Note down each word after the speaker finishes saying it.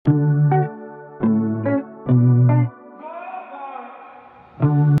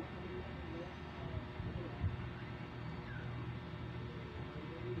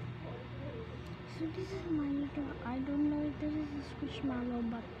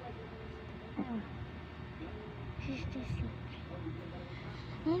Oh, she's just sleeping.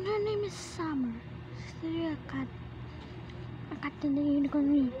 And her name is Summer. She's really a cat. A cat in the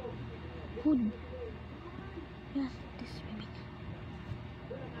unicorn hood. Yes, this swimming.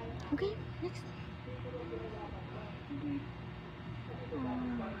 Okay, next.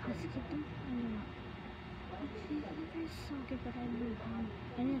 Let's get them. I don't know. It's so good, but I don't have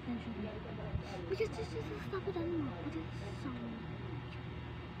any attention to it. Because this is a stuffed animal, but it's so.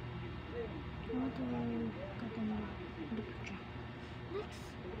 I want to cut them in the picture. Next.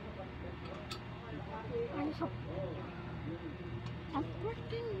 I hope. A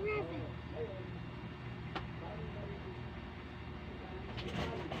working rabbit.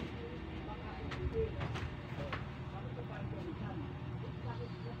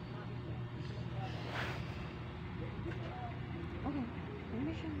 Okay,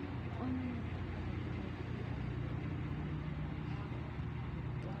 permission on.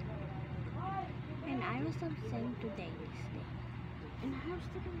 And I was saying today, this day. And I was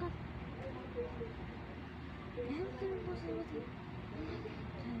thinking that I have to was with it.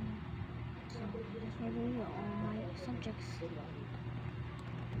 So that's my video on my subjects.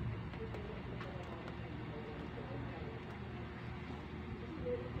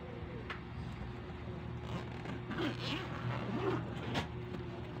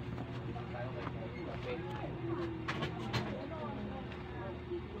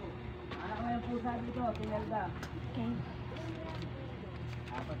 Okay.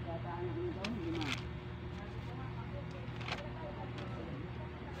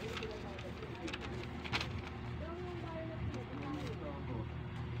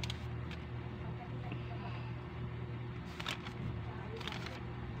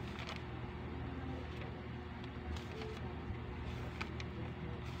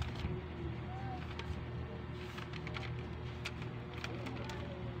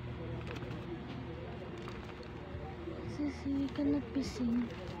 You cannot be seen.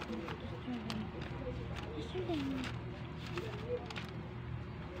 Yesterday.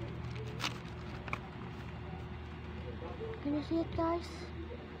 Can you see it, guys?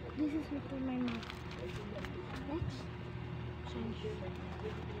 This is with my mouth. Next, change.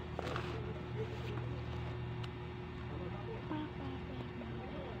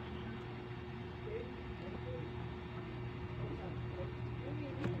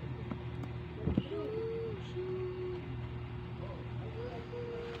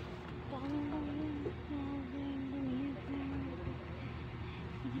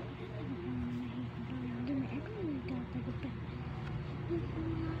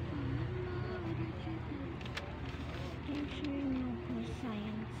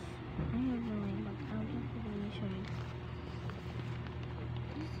 Science. I have no way, but I'll just show you.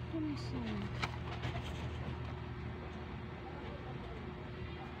 This is for my science.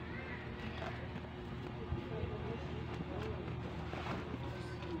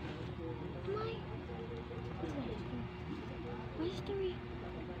 My story.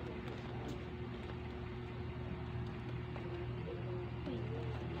 Wait.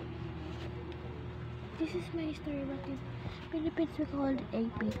 This is my story, but in Philippines we call it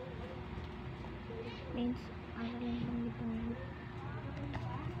AP. Means Aralan Panglipunan.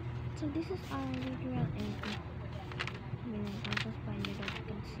 So this is our literal AP. I'll just find it out, you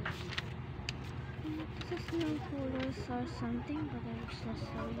can see. This is no photos or something, but I'll just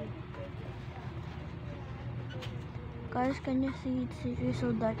show you. Guys, can you see it's really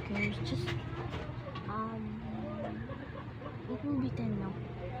so dark here? It's just it will be 10 now.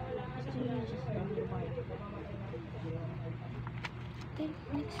 It's really just really boring. Okay,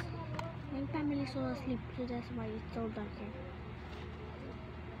 next. My family is all asleep, so that's why it's so dark here.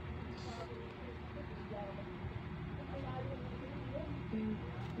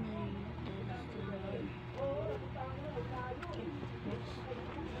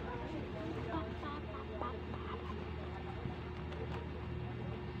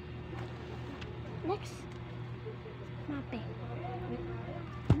 Next, MAPE.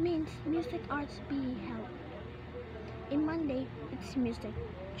 It means Music Arts PE Help. In Monday, it's music.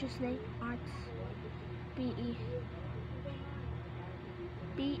 Tuesday, arts, PE.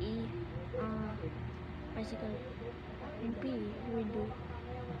 PE, bicycle. In PE, we do.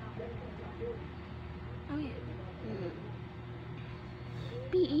 Oh yeah.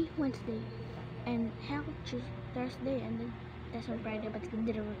 PE Wednesday, and Health Tuesday, Thursday, and then that's on Friday, but it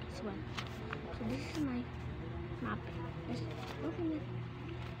didn't work as well. So this is my map. Let's open it.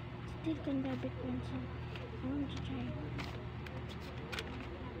 Still can grab it one, so I want to try.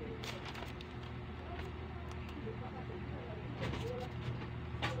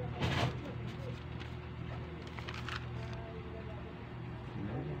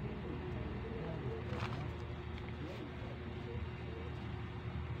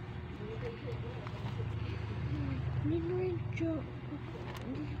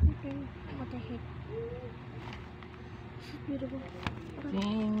 This is beautiful.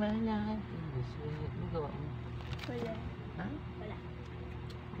 Sing my life in the sweet. Ano gawa mo? Wala. Ha? Wala.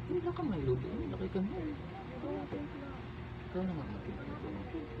 Wala ka man lubi. Laki ka mo. Wala pink lang. Ikaw naman magpipito.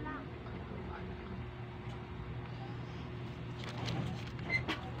 Pink lang.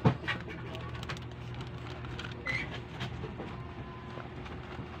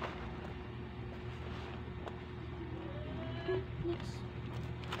 Next.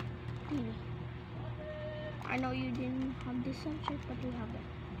 Really. I know you didn't have this subject, but we have it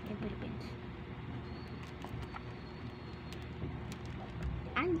in Philippines.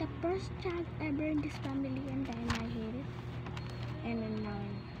 I'm the first child ever in this family, and then I hate it. And then now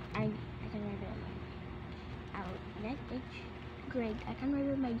I can remember next age grade. I can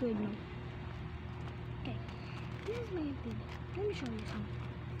remember my grade now. Okay, this is my pen. Let me show you something.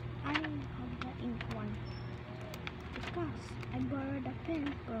 I have the ink one because I borrowed a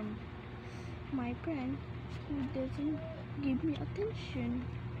pen from my friend who doesn't give me attention.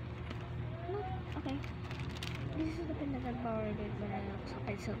 Look, okay. This is the pen that I borrowed it when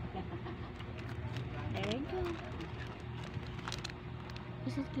I sold. There we go.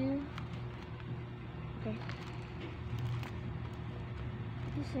 Is it clear? Okay.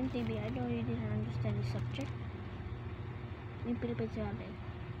 This is TV. I know you didn't understand the subject. In Philippines,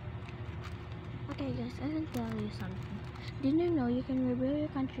 okay, guys, I will tell you something. Did you know you can reveal your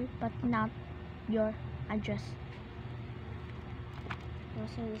country but not your address?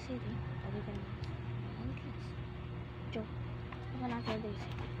 Also the city, but you can address. Joke. You cannot tell the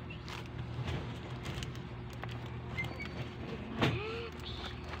city.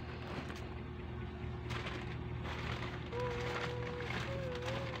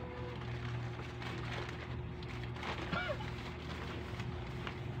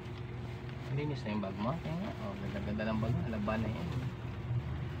 Linis na yung bag mo. Kaya nga, oh, ganda-ganda ng bag mo. Laban na yan.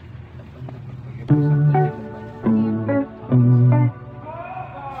 Laban na. Pag-ipag-sakto yung laban.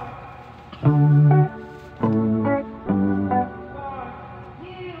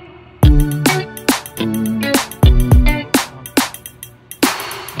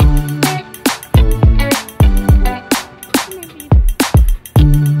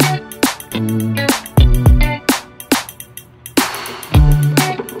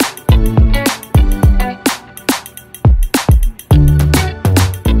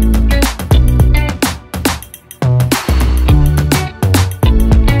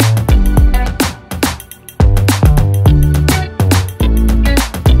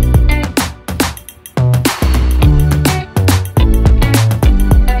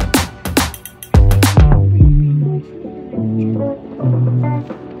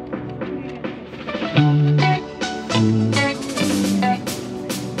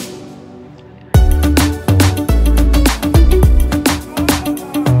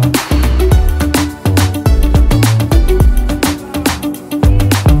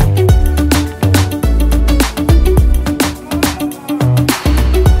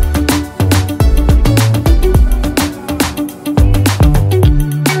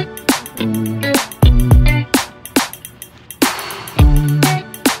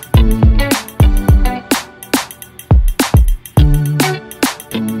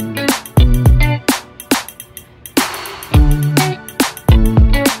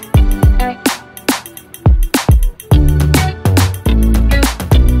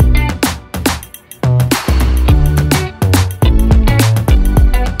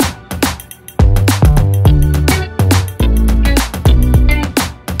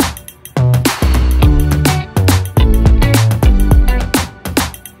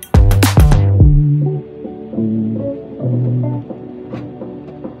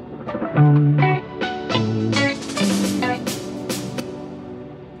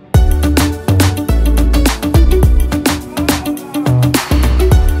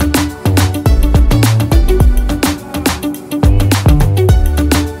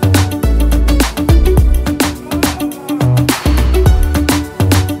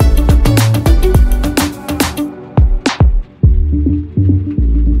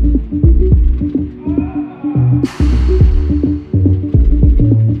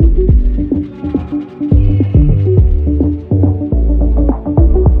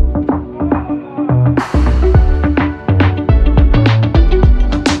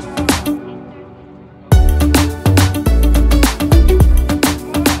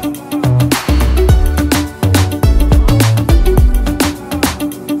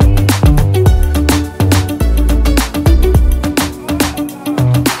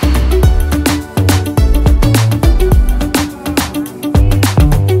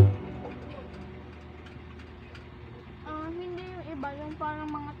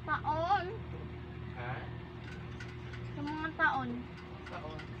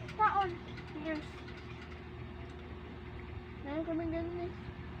 Taon. Years. Meron kami ganun eh.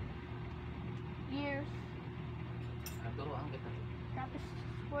 Years. Naturoan kita. Tapos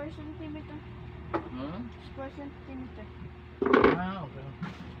 4 centimeter. Hmm? 4 centimeter. Ah, okay.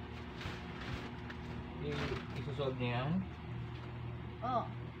 Isusolve niya yan? Oo.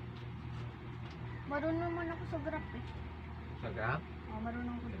 Marunong naman ako sa graph eh. Sa graph? Oo,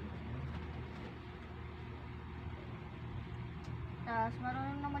 marunong ako. Tapos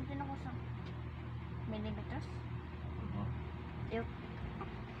marunong naman din ako sa millimeters. Oo. Yep.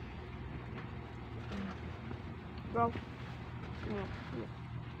 Bro. Yep.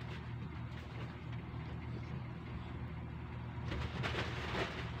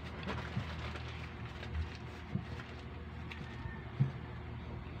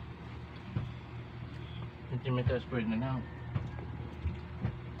 Centimeter squared na lang.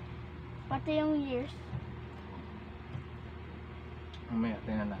 Pati yung years. Mamaya,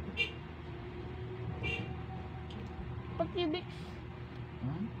 tingnan natin. Pag cubics.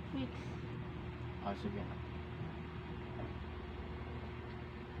 Hmm? Weeks. Ah, sige.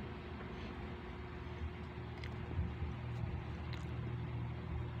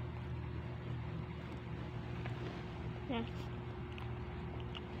 Yes.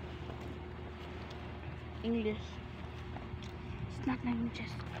 English. It's not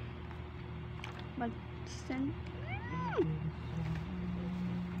languages. But send.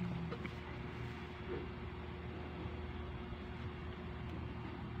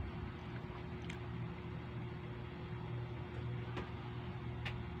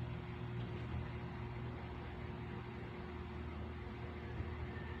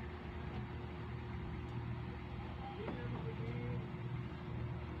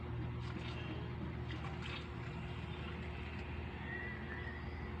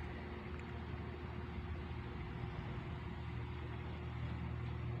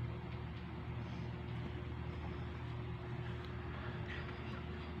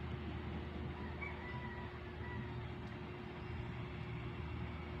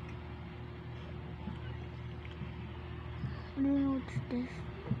 I don't know what's this.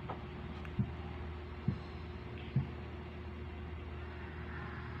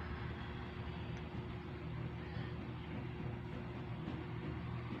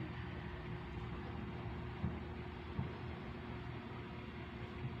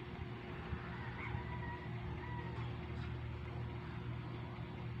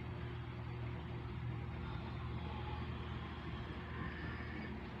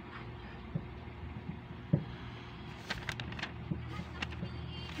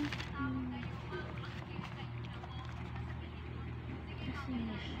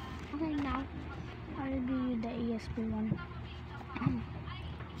 Okay, now I'll give you the ESP one.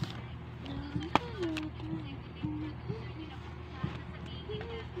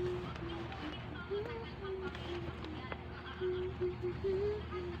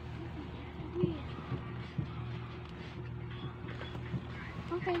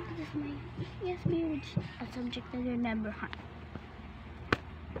 Okay, this is my ESP, which is a subject that you never had.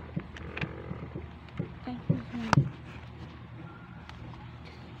 Okay, this is my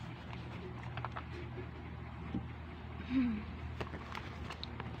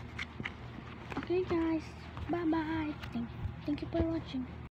Okay guys, bye bye. Thank you for watching.